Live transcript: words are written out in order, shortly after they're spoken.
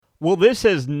Well, this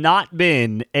has not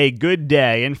been a good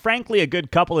day, and frankly, a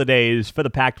good couple of days for the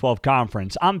Pac-12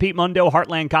 Conference. I'm Pete Mundo,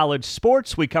 Heartland College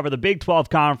Sports. We cover the Big 12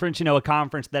 Conference, a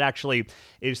conference that actually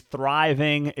is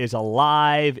thriving, is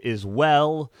alive, is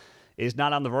well, is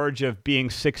not on the verge of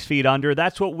being 6 feet under.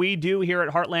 That's what we do here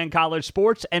at Heartland College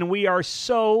Sports, and we are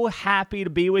so happy to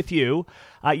be with you.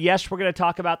 Yes, we're going to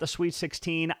talk about the Sweet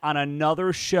 16 on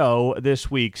another show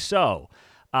this week. So,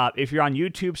 if you're on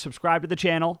YouTube, subscribe to the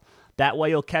channel. That way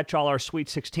you'll catch all our Sweet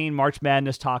 16 March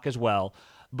Madness talk as well.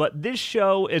 But this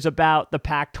show is about the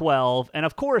Pac-12, and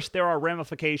of course there are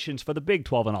ramifications for the Big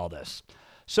 12 in all this.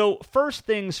 So first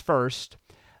things first,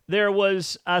 there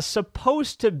was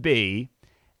supposed to be,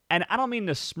 and I don't mean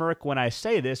to smirk when I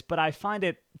say this, but I find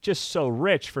it just so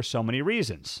rich for so many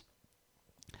reasons.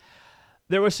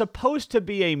 There was supposed to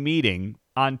be a meeting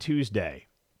on Tuesday,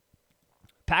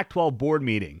 Pac-12 board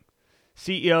meeting.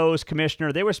 CEOs,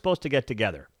 commissioner, they were supposed to get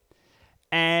together.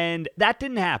 And that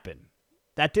didn't happen.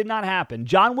 That did not happen.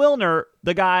 John Wilner,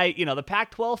 the guy, the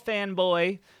Pac-12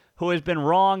 fanboy who has been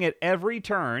wrong at every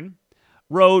turn,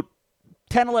 wrote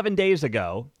 10, 11 days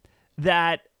ago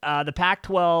that the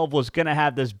Pac-12 was going to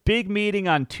have this big meeting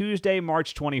on Tuesday,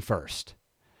 March 21st.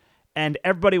 And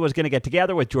everybody was going to get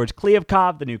together with George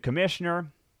Kliavkov, the new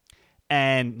commissioner,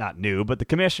 and not new, but the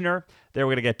commissioner. They were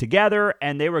going to get together,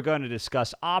 and they were going to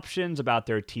discuss options about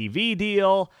their TV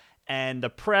deal. And the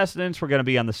presidents were going to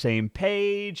be on the same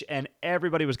page, and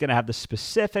everybody was going to have the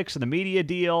specifics of the media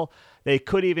deal. They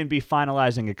could even be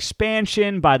finalizing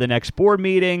expansion by the next board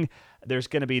meeting. There's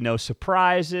going to be no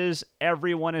surprises.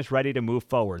 Everyone is ready to move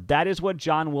forward. That is what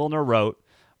John Wilner wrote,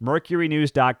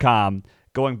 mercurynews.com,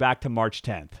 going back to March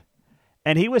 10th.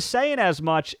 And he was saying as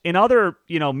much in other,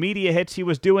 media hits he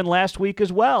was doing last week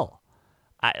as well.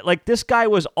 This guy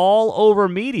was all over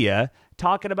media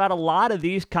talking about a lot of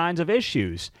these kinds of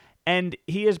issues. And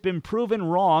he has been proven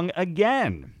wrong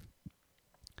again.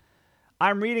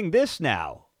 I'm reading this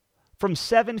now from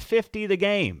 750 The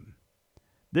Game.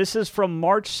 This is from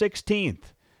March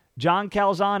 16th. John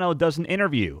Calzano does an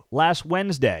interview last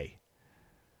Wednesday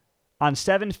on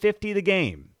 750 The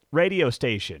Game radio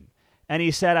station. And he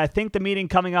said, I think the meeting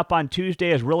coming up on Tuesday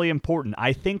is really important.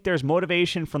 I think there's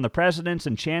motivation from the presidents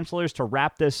and chancellors to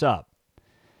wrap this up.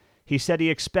 He said he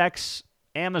expects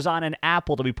Amazon and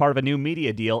Apple to be part of a new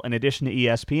media deal in addition to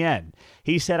ESPN.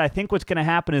 He said, I think what's going to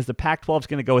happen is the Pac-12 is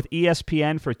going to go with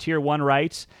ESPN for Tier 1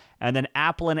 rights, and then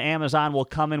Apple and Amazon will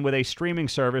come in with a streaming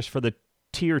service for the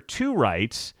Tier 2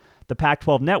 rights, the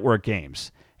Pac-12 network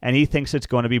games. And he thinks it's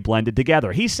going to be blended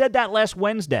together. He said that last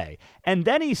Wednesday. And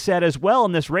then he said as well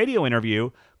in this radio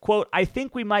interview, quote, I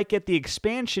think we might get the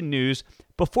expansion news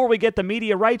before we get the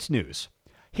media rights news.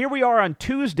 Here we are on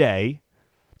Tuesday,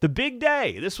 the big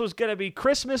day. This was going to be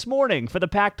Christmas morning for the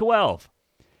Pac-12.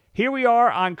 Here we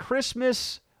are on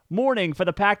Christmas morning for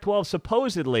the Pac-12,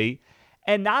 supposedly,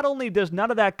 and not only does none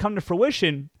of that come to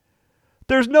fruition,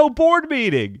 there's no board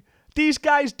meeting. These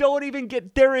guys don't even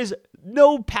there is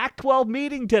no Pac-12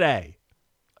 meeting today.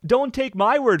 Don't take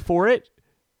my word for it.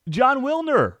 John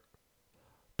Wilner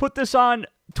put this on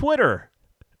Twitter.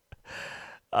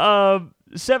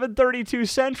 7:32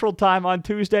 Central Time on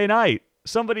Tuesday night.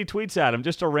 Somebody tweets at him,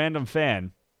 just a random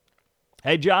fan.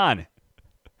 Hey, John.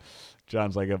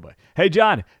 John's like, oh boy. Hey,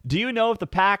 John, do you know if the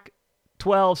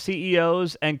Pac-12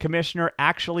 CEOs and commissioner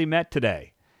actually met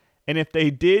today? And if they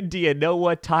did, do you know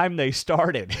what time they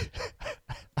started?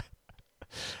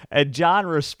 And John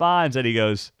responds and he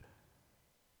goes,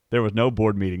 there was no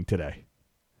board meeting today.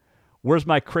 Where's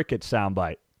my cricket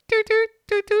soundbite? Toot, toot,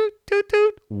 toot, toot, toot,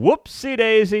 toot. Whoopsie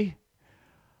daisy.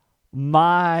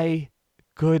 My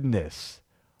goodness,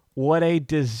 what a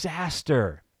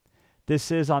disaster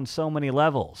this is on so many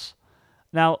levels.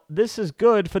 Now, this is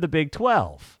good for the Big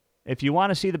 12. If you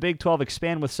want to see the Big 12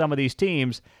 expand with some of these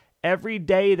teams, every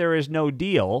day there is no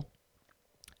deal,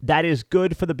 that is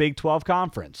good for the Big 12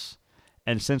 Conference.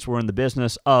 And since we're in the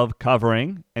business of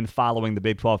covering and following the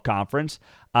Big 12 Conference,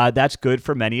 that's good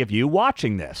for many of you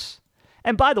watching this.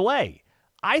 And by the way,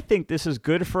 I think this is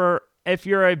good for if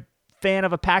you're a fan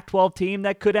of a Pac-12 team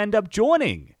that could end up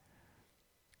joining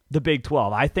the Big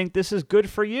 12. I think this is good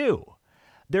for you.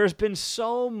 There's been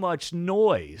so much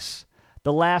noise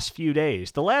the last few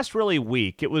days. The last really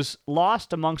week, it was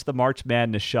lost amongst the March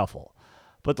Madness shuffle.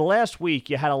 But the last week,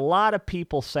 you had a lot of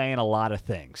people saying a lot of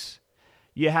things.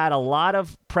 You had a lot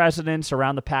of presidents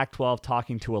around the Pac-12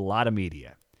 talking to a lot of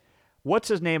media. What's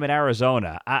his name in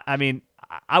Arizona? I mean,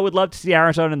 I would love to see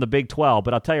Arizona in the Big 12,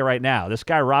 but I'll tell you right now, this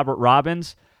guy, Robert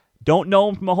Robbins, don't know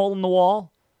him from a hole in the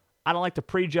wall. I don't like to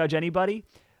prejudge anybody,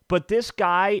 but this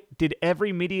guy did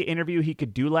every media interview he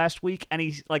could do last week, and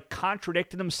he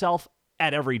contradicted himself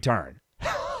at every turn.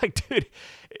 like, dude,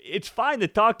 it's fine to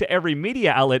talk to every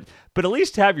media outlet, but at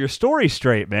least have your story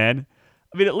straight, man.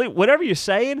 I mean, at least, whatever you're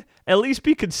saying, at least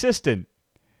be consistent.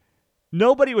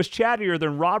 Nobody was chattier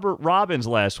than Robert Robbins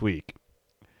last week.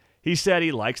 He said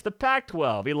he likes the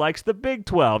Pac-12. He likes the Big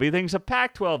 12. He thinks a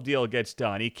Pac-12 deal gets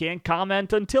done. He can't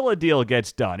comment until a deal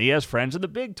gets done. He has friends in the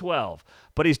Big 12,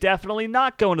 but he's definitely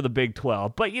not going to the Big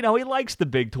 12. But, he likes the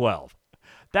Big 12.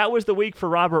 That was the week for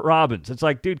Robert Robbins. It's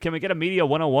like, dude, can we get a Media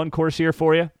 101 course here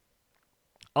for you?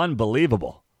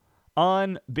 Unbelievable.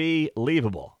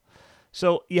 Unbelievable.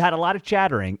 So you had a lot of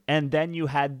chattering, and then you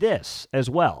had this as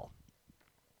well.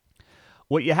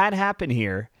 What you had happen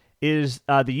here is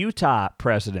the Utah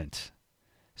president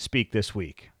speak this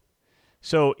week.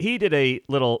 So he did a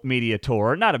little media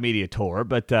tour, not a media tour,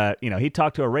 but, he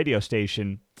talked to a radio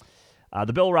station,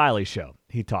 the Bill Riley Show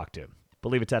he talked to. I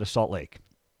believe it's out of Salt Lake.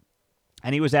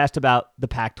 And he was asked about the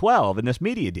Pac-12 and this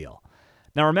media deal.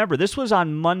 Now, remember, this was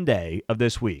on Monday of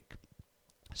this week.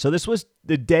 So this was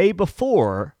the day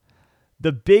before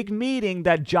the big meeting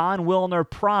that John Wilner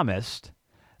promised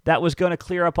that was going to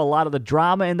clear up a lot of the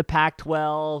drama in the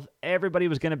Pac-12. Everybody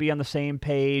was going to be on the same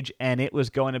page, and it was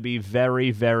going to be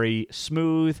very, very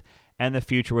smooth, and the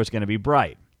future was going to be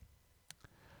bright.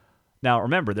 Now,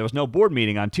 remember, there was no board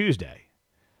meeting on Tuesday,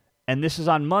 and this is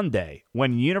on Monday,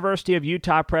 when University of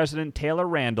Utah President Taylor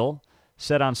Randall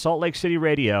said on Salt Lake City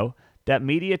radio that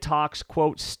media talks,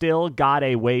 quote, still got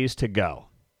a ways to go.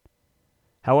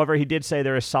 However, he did say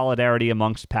there is solidarity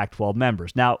amongst Pac-12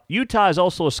 members. Now, Utah is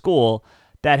also a school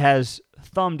that has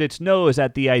thumbed its nose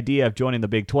at the idea of joining the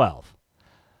Big 12.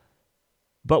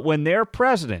 But when their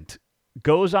president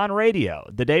goes on radio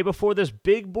the day before this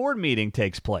big board meeting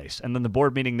takes place, and then the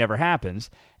board meeting never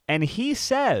happens, and he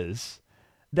says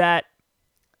that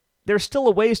there's still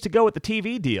a ways to go with the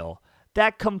TV deal,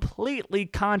 that completely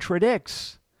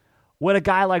contradicts what a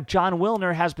guy like John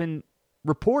Wilner has been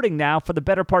reporting now for the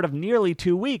better part of nearly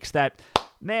 2 weeks, that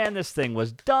man, this thing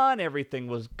was done. Everything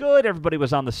was good. Everybody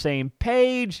was on the same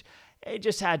page. It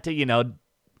just had to,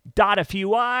 dot a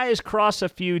few I's, cross a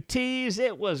few T's.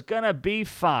 It was going to be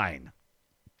fine.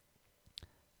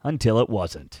 Until it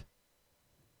wasn't.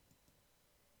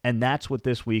 And that's what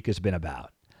this week has been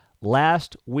about.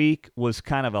 Last week was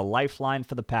kind of a lifeline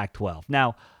for the Pac-12.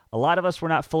 Now, a lot of us were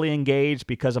not fully engaged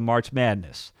because of March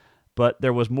Madness, but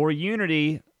there was more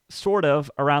unity sort of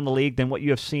around the league than what you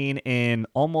have seen in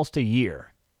almost a year.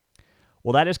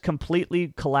 Well, that has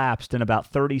completely collapsed in about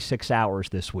 36 hours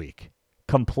this week.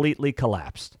 Completely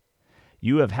collapsed.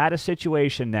 You have had a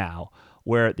situation now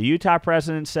where the Utah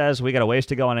president says we got a ways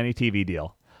to go on any TV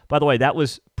deal. By the way, that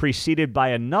was preceded by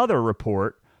another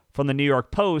report from the New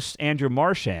York Post, Andrew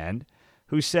Marchand,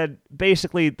 who said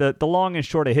basically the long and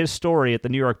short of his story at the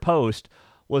New York Post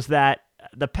was that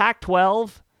the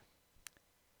Pac-12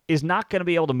 is not going to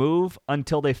be able to move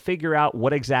until they figure out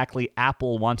what exactly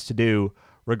Apple wants to do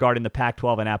regarding the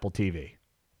Pac-12 and Apple TV.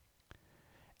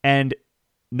 And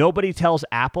nobody tells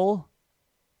Apple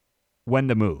when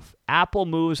to move. Apple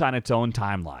moves on its own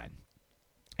timeline.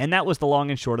 And that was the long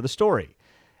and short of the story.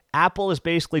 Apple is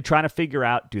basically trying to figure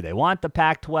out, do they want the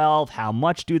Pac-12? How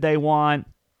much do they want?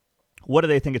 What do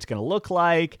they think it's going to look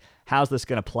like? How's this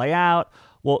going to play out?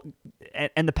 Well,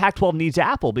 and the Pac-12 needs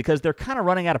Apple because they're kind of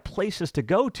running out of places to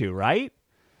go to, right?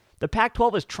 The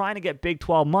Pac-12 is trying to get Big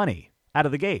 12 money out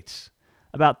of the gates.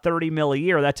 About $30 million a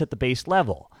year, that's at the base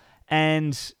level.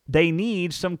 And they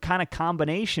need some kind of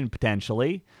combination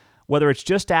potentially, whether it's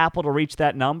just Apple to reach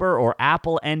that number or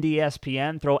Apple and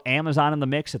ESPN, throw Amazon in the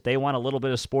mix if they want a little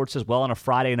bit of sports as well on a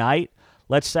Friday night,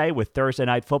 let's say with Thursday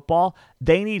Night Football.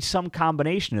 They need some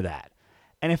combination of that.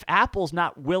 And if Apple's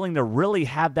not willing to really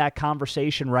have that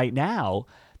conversation right now,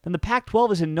 then the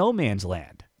Pac-12 is in no man's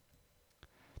land.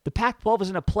 The Pac-12 is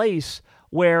in a place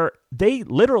where they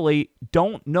literally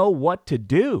don't know what to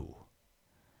do.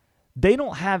 They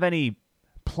don't have any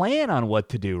plan on what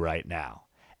to do right now.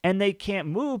 And they can't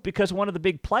move because one of the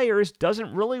big players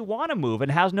doesn't really want to move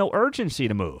and has no urgency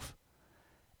to move.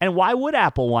 And why would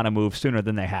Apple want to move sooner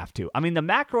than they have to? I mean, the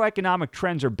macroeconomic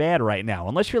trends are bad right now.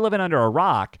 Unless you're living under a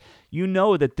rock, you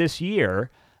know that this year,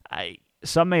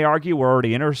 some may argue we're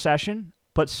already in a recession,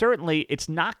 but certainly it's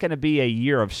not going to be a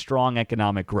year of strong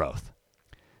economic growth.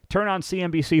 Turn on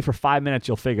CNBC for 5 minutes,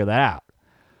 you'll figure that out,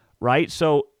 right?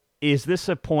 So is this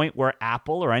a point where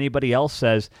Apple or anybody else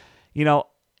says,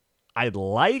 I'd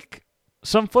like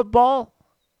some football,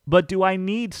 but do I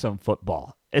need some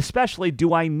football? Especially,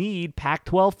 do I need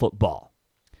Pac-12 football?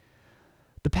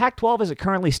 The Pac-12, as it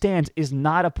currently stands, is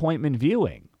not appointment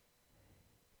viewing.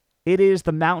 It is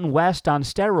the Mountain West on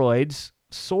steroids,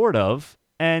 sort of,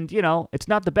 And, it's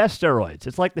not the best steroids.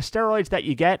 It's like the steroids that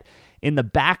you get in the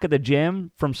back of the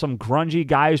gym from some grungy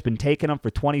guy who's been taking them for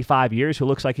 25 years who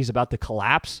looks like he's about to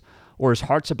collapse or his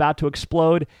heart's about to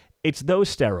explode. It's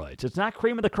those steroids. It's not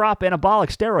cream of the crop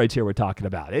anabolic steroids here we're talking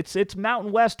about. It's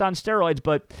Mountain West on steroids,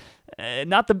 but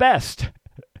not the best.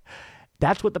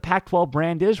 That's what the Pac-12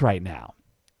 brand is right now.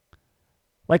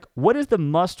 Like, what is the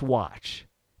must-watch,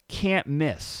 can't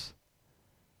miss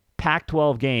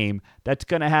Pac-12 game that's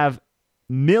going to have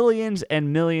millions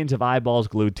and millions of eyeballs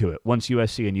glued to it once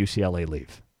USC and UCLA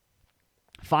leave?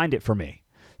 Find it for me.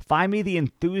 Find me the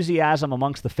enthusiasm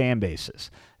amongst the fan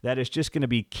bases that is just going to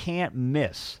be can't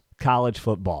miss college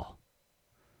football.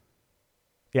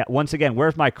 Yeah, once again,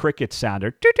 where's my cricket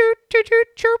sounder? Toot, toot, toot, toot,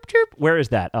 chirp, chirp. Where is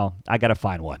that? Oh, I got to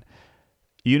find one.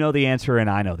 You know the answer and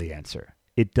I know the answer.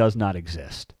 It does not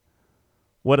exist.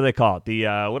 What do they call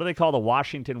it? What do they call the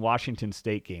Washington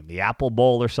State game? The Apple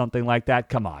Bowl or something like that?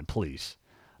 Come on, please.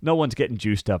 No one's getting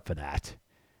juiced up for that.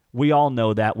 We all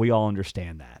know that. We all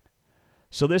understand that.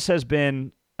 So this has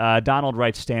been Donald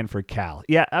writes Stanford Cal.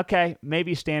 Yeah, okay,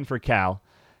 maybe Stanford Cal.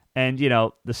 And,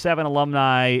 the 7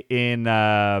 alumni in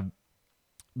the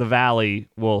Valley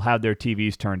will have their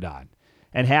TVs turned on.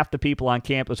 And half the people on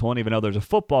campus won't even know there's a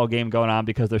football game going on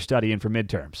because they're studying for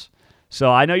midterms. So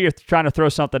I know you're trying to throw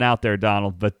something out there,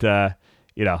 Donald, but, that's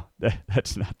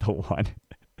not the one.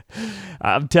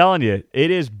 I'm telling you,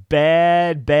 it is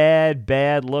bad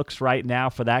looks right now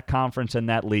for that conference and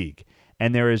that league.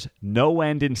 And there is no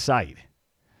end in sight.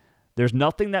 There's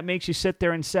nothing that makes you sit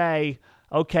there and say,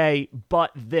 okay,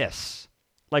 but this.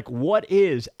 Like, what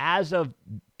is, as of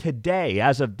today,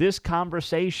 as of this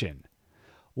conversation,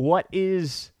 what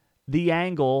is the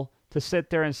angle to sit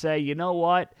there and say, you know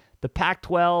what? The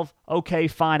Pac-12, okay,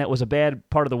 fine, it was a bad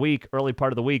part of the week, early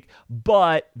part of the week,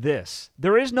 but this.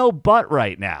 There is no but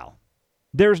right now.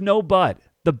 There's no but.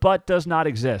 The but does not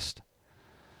exist.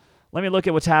 Let me look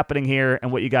at what's happening here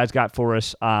and what you guys got for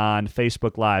us on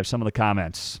Facebook Live, some of the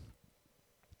comments.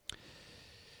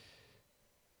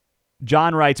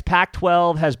 John writes,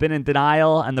 Pac-12 has been in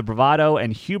denial, and the bravado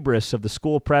and hubris of the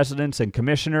school presidents and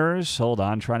commissioners, hold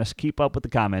on, trying to keep up with the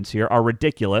comments here, are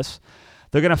ridiculous.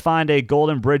 They're going to find a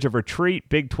golden bridge of retreat,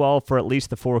 Big 12 for at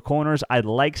least the four corners. I'd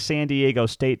like San Diego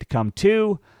State to come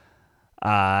too.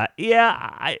 I'm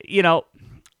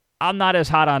not as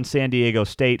hot on San Diego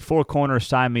State. Four corners,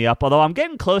 sign me up. Although I'm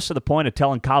getting close to the point of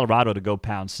telling Colorado to go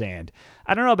pound sand.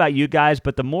 I don't know about you guys,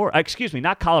 but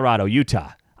not Colorado,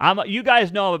 Utah. You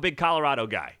guys know I'm a big Colorado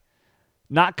guy.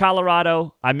 Not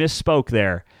Colorado. I misspoke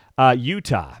there.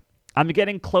 Utah. I'm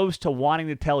getting close to wanting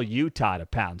to tell Utah to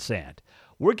pound sand.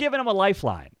 We're giving them a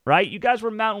lifeline, right? You guys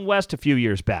were Mountain West a few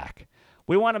years back.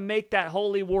 We want to make that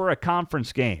Holy War a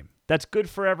conference game. That's good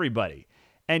for everybody.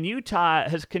 And Utah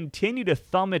has continued to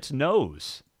thumb its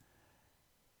nose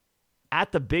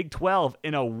at the Big 12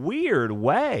 in a weird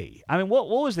way. I mean, what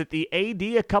was it? The AD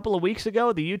a couple of weeks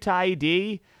ago, the Utah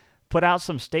AD put out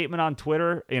some statement on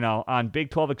Twitter, on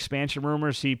Big 12 expansion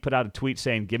rumors. He put out a tweet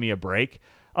saying, give me a break.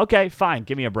 Okay, fine.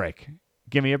 Give me a break.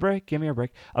 Give me a break. Give me a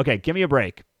break. Okay, give me a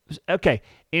break. Okay,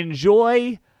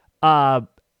 enjoy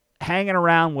hanging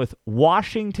around with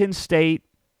Washington State,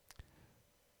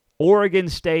 Oregon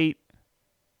State,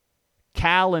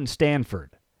 Cal, and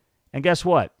Stanford. And guess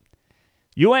what?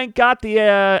 You ain't got the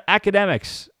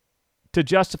academics to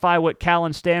justify what Cal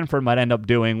and Stanford might end up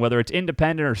doing, whether it's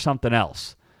independent or something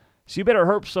else. So you better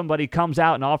hope somebody comes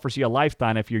out and offers you a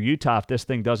lifeline if you're Utah if this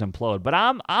thing does implode. But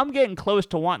I'm getting close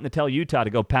to wanting to tell Utah to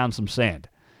go pound some sand.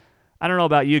 I don't know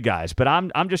about you guys, but I'm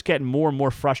just getting more and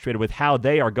more frustrated with how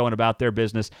they are going about their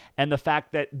business and the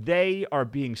fact that they are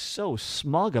being so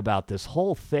smug about this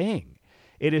whole thing.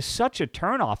 It is such a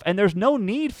turnoff, and there's no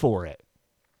need for it.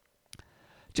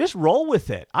 Just roll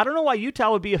with it. I don't know why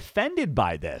Utah would be offended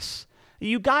by this.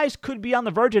 You guys could be on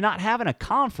the verge of not having a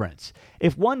conference.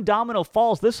 If one domino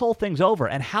falls, this whole thing's over.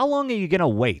 And how long are you going to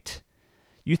wait?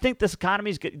 You think this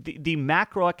economy's the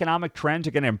macroeconomic trends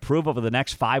are going to improve over the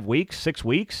next 5 weeks, 6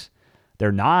 weeks?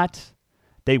 They're not.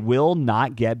 They will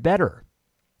not get better.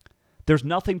 There's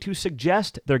nothing to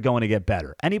suggest they're going to get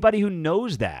better. Anybody who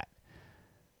knows that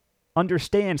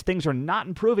understands things are not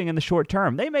improving in the short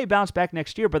term. They may bounce back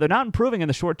next year, but they're not improving in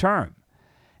the short term.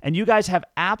 And you guys have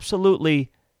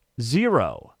absolutely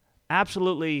zero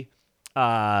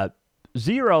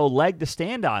leg to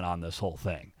stand on this whole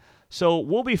thing. So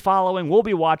we'll be following, we'll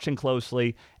be watching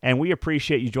closely, and we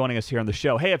appreciate you joining us here on the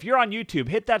show. Hey, if you're on YouTube,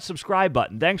 hit that subscribe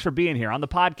button. Thanks for being here on the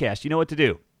podcast. You know what to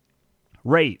do.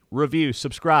 Rate, review,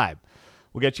 subscribe.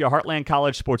 We'll get you a Heartland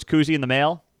College Sports Koozie in the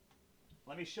mail.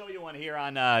 Let me show you one here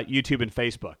on YouTube and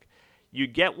Facebook. You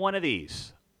get one of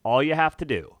these. All you have to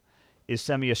do is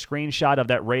send me a screenshot of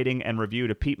that rating and review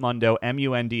to Pete Mundo,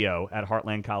 MUNDO, at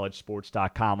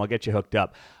heartlandcollegesports.com. I'll get you hooked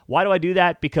up. Why do I do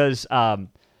that? Because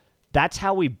that's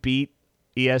how we beat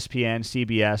ESPN,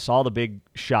 CBS, all the big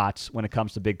shots when it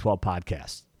comes to Big 12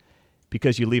 podcasts.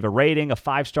 Because you leave a rating, a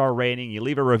 5-star rating, you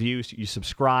leave a review, you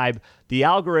subscribe. The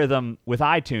algorithm with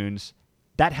iTunes,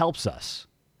 that helps us.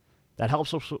 That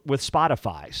helps us with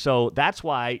Spotify. So that's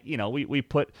why, we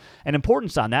put an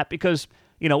importance on that because,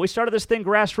 we started this thing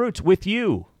grassroots with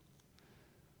you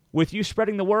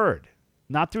spreading the word,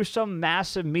 not through some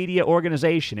massive media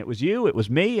organization. It was you, it was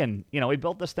me, and, we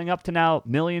built this thing up to now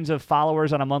millions of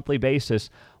followers on a monthly basis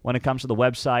when it comes to the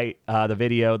website, the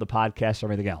video, the podcast,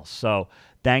 everything else. So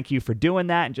thank you for doing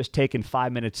that and just taking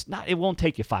 5 minutes. It won't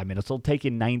take you 5 minutes. It'll take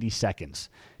you 90 seconds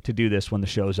to do this when the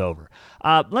show's over.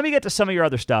 Let me get to some of your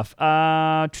other stuff.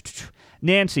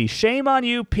 Nancy, shame on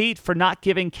you, Pete, for not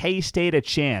giving K-State a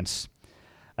chance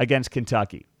against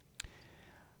Kentucky.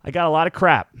 I got a lot of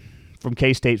crap from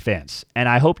K-State fans, and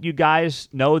I hope you guys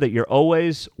know that you're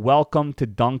always welcome to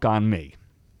dunk on me.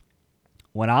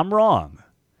 When I'm wrong,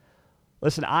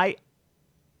 listen, I've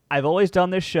always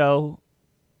done this show,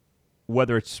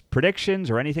 whether it's predictions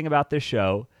or anything about this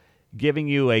show, giving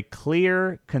you a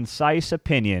clear, concise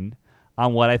opinion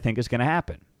on what I think is going to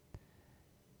happen.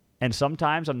 And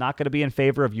sometimes I'm not going to be in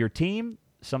favor of your team.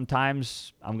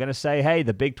 Sometimes I'm going to say, hey,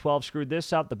 the Big 12 screwed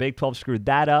this up. The Big 12 screwed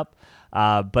that up.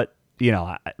 But,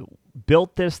 I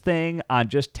built this thing on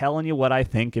just telling you what I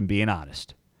think and being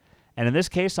honest. And in this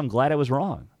case, I'm glad I was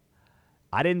wrong.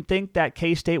 I didn't think that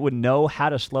K-State would know how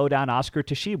to slow down Oscar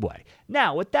Tshiebwe.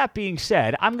 Now, with that being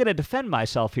said, I'm going to defend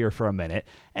myself here for a minute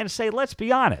and say, let's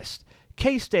be honest.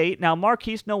 K-State, now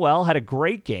Marquise Noel had a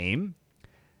great game.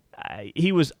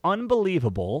 He was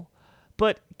unbelievable.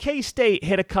 But K-State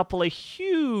hit a couple of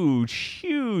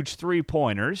huge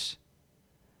three-pointers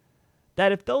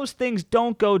that if those things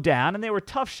don't go down, and they were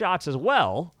tough shots as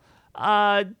well,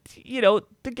 the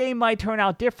game might turn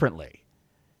out differently.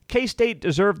 K-State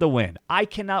deserved the win. I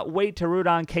cannot wait to root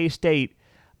on K-State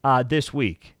this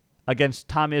week against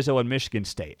Tom Izzo and Michigan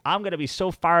State. I'm going to be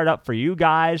so fired up for you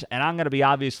guys, and I'm going to be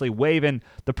obviously waving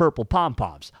the purple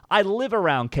pom-poms. I live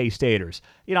around K-Staters.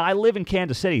 I live in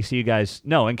Kansas City, so you guys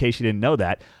know, in case you didn't know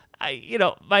that.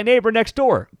 My neighbor next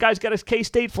door, guy's got his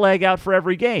K-State flag out for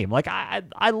every game. Like,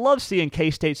 I love seeing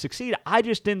K-State succeed. I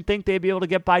just didn't think they'd be able to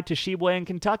get by Tshiebwe in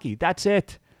Kentucky. That's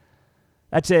it.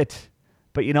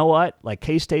 But you know what? Like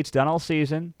K-State's done all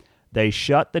season. They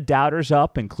shut the doubters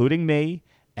up, including me,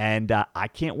 and I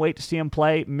can't wait to see them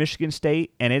play Michigan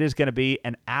State, and it is going to be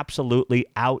an absolutely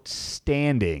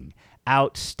outstanding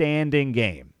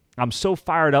game. I'm so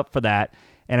fired up for that,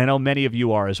 and I know many of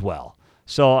you are as well.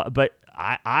 So, but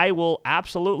I will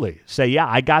absolutely say, yeah,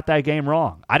 I got that game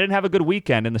wrong. I didn't have a good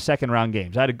weekend in the second-round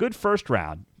games. I had a good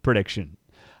first-round prediction.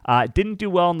 Didn't do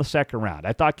well in the second round.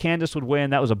 I thought Kansas would win.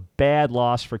 That was a bad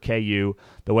loss for KU,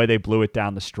 the way they blew it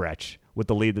down the stretch with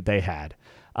the lead that they had.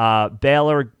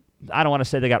 Baylor, I don't want to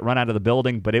say they got run out of the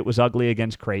building, but it was ugly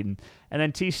against Creighton. And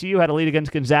then TCU had a lead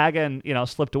against Gonzaga and,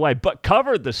 slipped away, but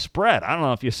covered the spread. I don't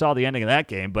know if you saw the ending of that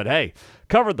game, but hey,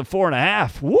 covered the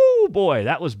 4.5. Woo, boy,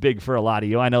 that was big for a lot of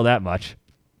you. I know that much.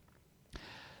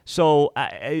 So,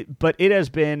 but it has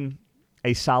been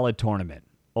a solid tournament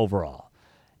overall.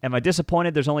 Am I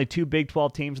disappointed there's only 2 Big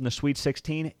 12 teams in the Sweet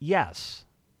 16? Yes,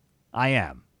 I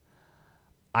am.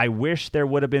 I wish there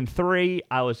would have been 3.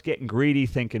 I was getting greedy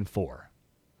thinking 4.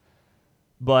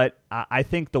 But I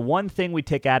think the one thing we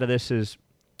take out of this is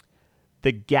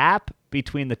the gap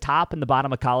between the top and the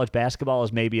bottom of college basketball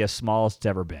is maybe as small as it's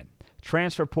ever been.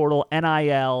 Transfer portal,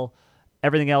 NIL,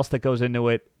 everything else that goes into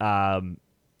it,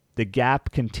 the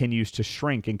gap continues to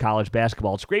shrink in college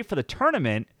basketball. It's great for the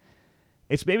tournament.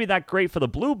 It's maybe not great for the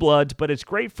Blue Bloods, but it's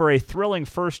great for a thrilling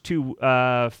first two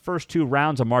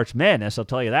rounds of March Madness. I'll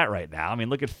tell you that right now. I mean,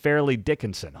 look at Fairleigh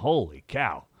Dickinson. Holy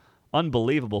cow.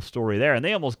 Unbelievable story there. And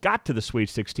they almost got to the Sweet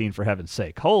 16, for heaven's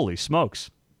sake. Holy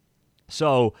smokes.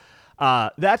 So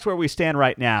that's where we stand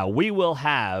right now. We will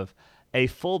have a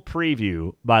full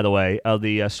preview, by the way, of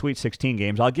the Sweet 16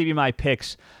 games. I'll give you my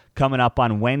picks coming up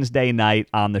on Wednesday night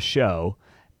on the show,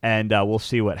 and we'll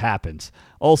see what happens.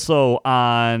 Also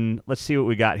let's see what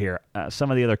we got here.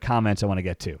 Some of the other comments I want to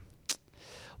get to.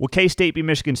 Will K-State be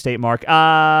Michigan State, Mark?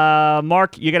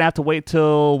 Mark, you're going to have to wait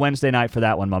till Wednesday night for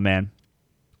that one, my man.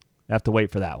 You have to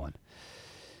wait for that one.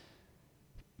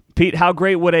 Pete, how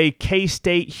great would a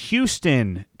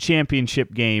K-State-Houston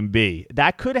championship game be?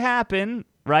 That could happen,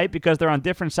 right, because they're on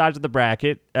different sides of the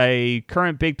bracket. A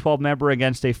current Big 12 member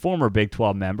against a former Big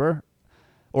 12 member,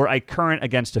 or a current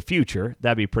against a future.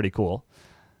 That'd be pretty cool.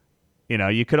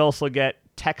 You could also get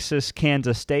Texas,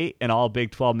 Kansas State, an all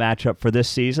Big 12 matchup for this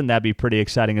season. That'd be pretty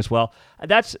exciting as well.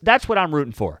 That's what I'm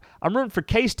rooting for. I'm rooting for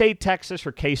K-State, Texas,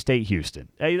 or K-State, Houston.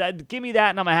 Give me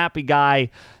that, and I'm a happy guy.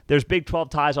 There's Big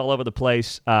 12 ties all over the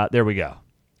place. There we go.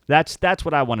 That's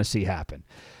what I want to see happen.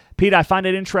 Pete, I find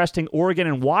it interesting. Oregon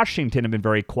and Washington have been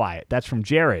very quiet. That's from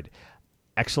Jared.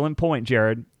 Excellent point,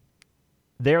 Jared.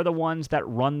 They're the ones that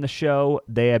run the show.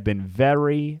 They have been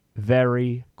very,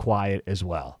 very quiet as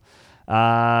well.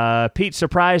 Pete,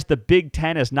 surprised the Big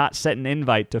Ten has not sent an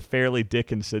invite to Fairleigh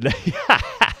Dickinson.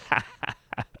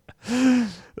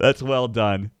 That's well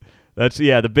done.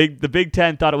 The Big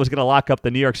Ten thought it was going to lock up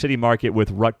the New York City market with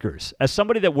Rutgers. As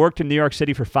somebody that worked in New York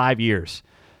City for 5 years,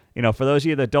 for those of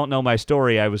you that don't know my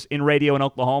story, I was in radio in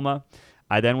Oklahoma.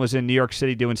 I then was in New York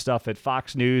City doing stuff at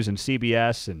Fox News and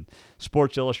CBS and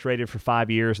Sports Illustrated for 5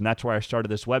 years, and that's where I started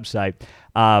this website.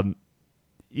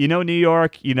 New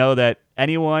York, that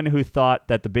anyone who thought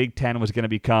that the Big Ten was going to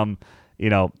become,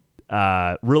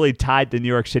 really tied to New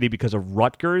York City because of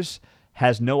Rutgers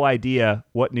has no idea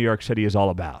what New York City is all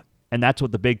about. And that's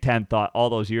what the Big Ten thought all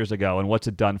those years ago. And what's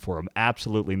it done for them?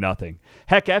 Absolutely nothing.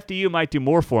 Heck, FDU might do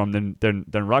more for them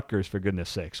than Rutgers, for goodness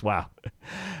sakes. Wow.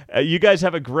 You guys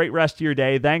have a great rest of your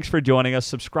day. Thanks for joining us.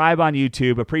 Subscribe on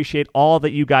YouTube. Appreciate all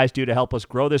that you guys do to help us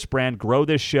grow this brand, grow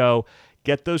this show.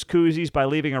 Get those koozies by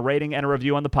leaving a rating and a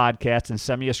review on the podcast, and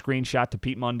send me a screenshot to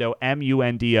Pete Mundo,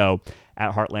 MUNDO,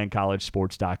 at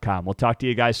heartlandcollegesports.com. We'll talk to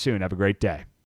you guys soon. Have a great day.